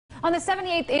On the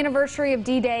 78th anniversary of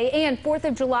D-Day and 4th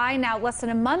of July, now less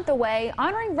than a month away,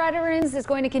 honoring veterans is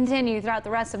going to continue throughout the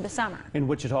rest of the summer. In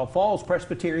Wichita Falls,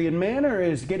 Presbyterian Manor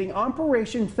is getting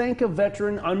Operation Thank a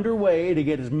Veteran underway to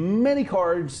get as many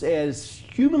cards as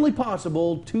humanly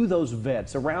possible to those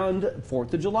vets around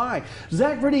 4th of July.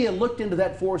 Zach Verdia looked into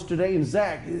that for us today, and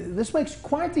Zach, this makes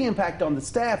quite the impact on the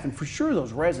staff and for sure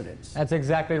those residents. That's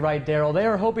exactly right, Daryl. They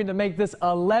are hoping to make this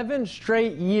 11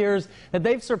 straight years that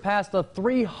they've surpassed the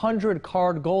 300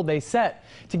 card goal they set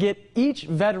to get each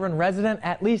veteran resident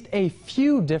at least a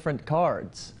few different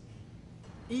cards.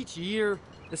 Each year,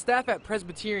 the staff at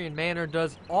Presbyterian Manor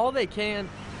does all they can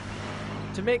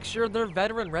to make sure their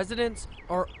veteran residents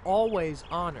are always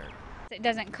honored. It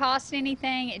doesn't cost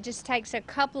anything. It just takes a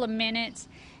couple of minutes,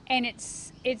 and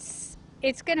it's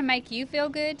going to make you feel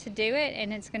good to do it,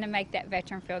 and it's going to make that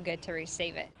veteran feel good to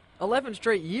receive it. 11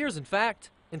 straight years, in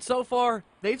fact. And so far,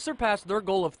 they've surpassed their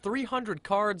goal of 300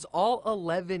 cards all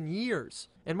 11 years.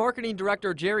 And marketing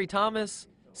director Jerry Thomas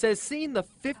says seeing the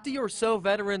 50 or so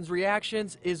veterans'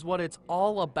 reactions is what it's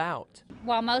all about.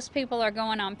 While most people are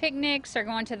going on picnics or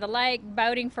going to the lake,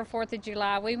 boating for 4th of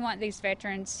July, we want these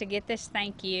veterans to get this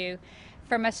thank you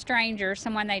from a stranger,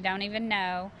 someone they don't even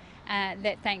know,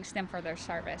 that thanks them for their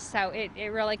service. So it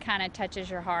really kind of touches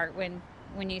your heart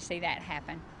when you see that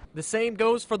happen. The same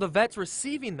goes for the vets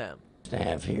receiving them.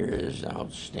 Staff here is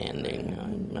outstanding.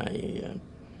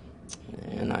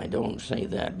 And I don't say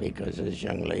that because this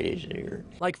young lady's here.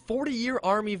 Like 40-year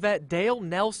Army vet Dale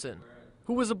Nelson,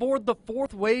 who was aboard the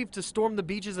 4th wave to storm the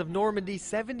beaches of Normandy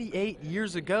 78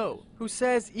 years ago, who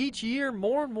says each year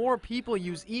more and more people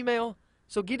use email,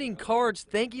 so getting cards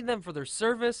thanking them for their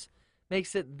service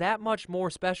makes it that much more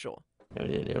special.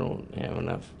 They don't have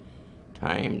enough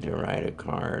time to write a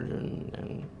card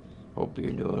and hope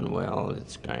you're doing well.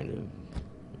 It's kind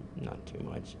of not too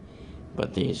much.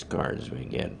 But these cards we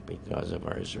get because of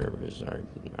our service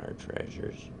are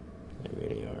treasures. They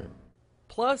really are.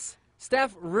 Plus,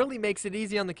 staff really makes it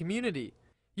easy on the community.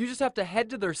 You just have to head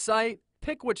to their site,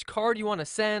 pick which card you want to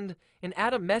send, and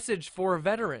add a message for a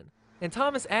veteran. And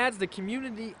Thomas adds the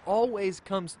community always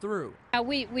comes through.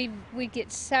 We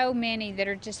get so many that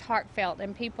are just heartfelt,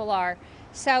 and people are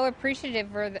so appreciative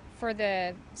for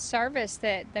the service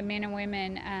that the men and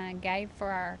women gave for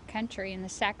our country and the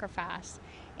sacrifice.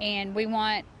 And we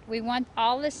want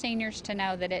all the seniors to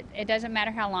know that it doesn't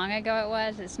matter how long ago it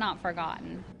was, it's not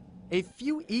forgotten. A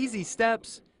few easy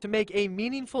steps to make a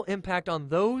meaningful impact on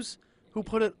those who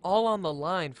put it all on the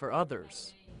line for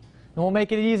others. And we'll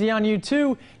make it easy on you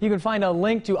too. You can find a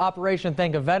link to Operation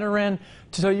Thank a Veteran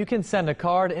so you can send a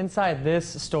card inside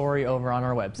this story over on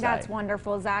our website. That's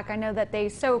wonderful, Zach. I know that they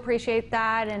so appreciate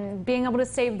that and being able to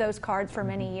save those cards for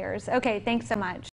many years. Okay, thanks so much.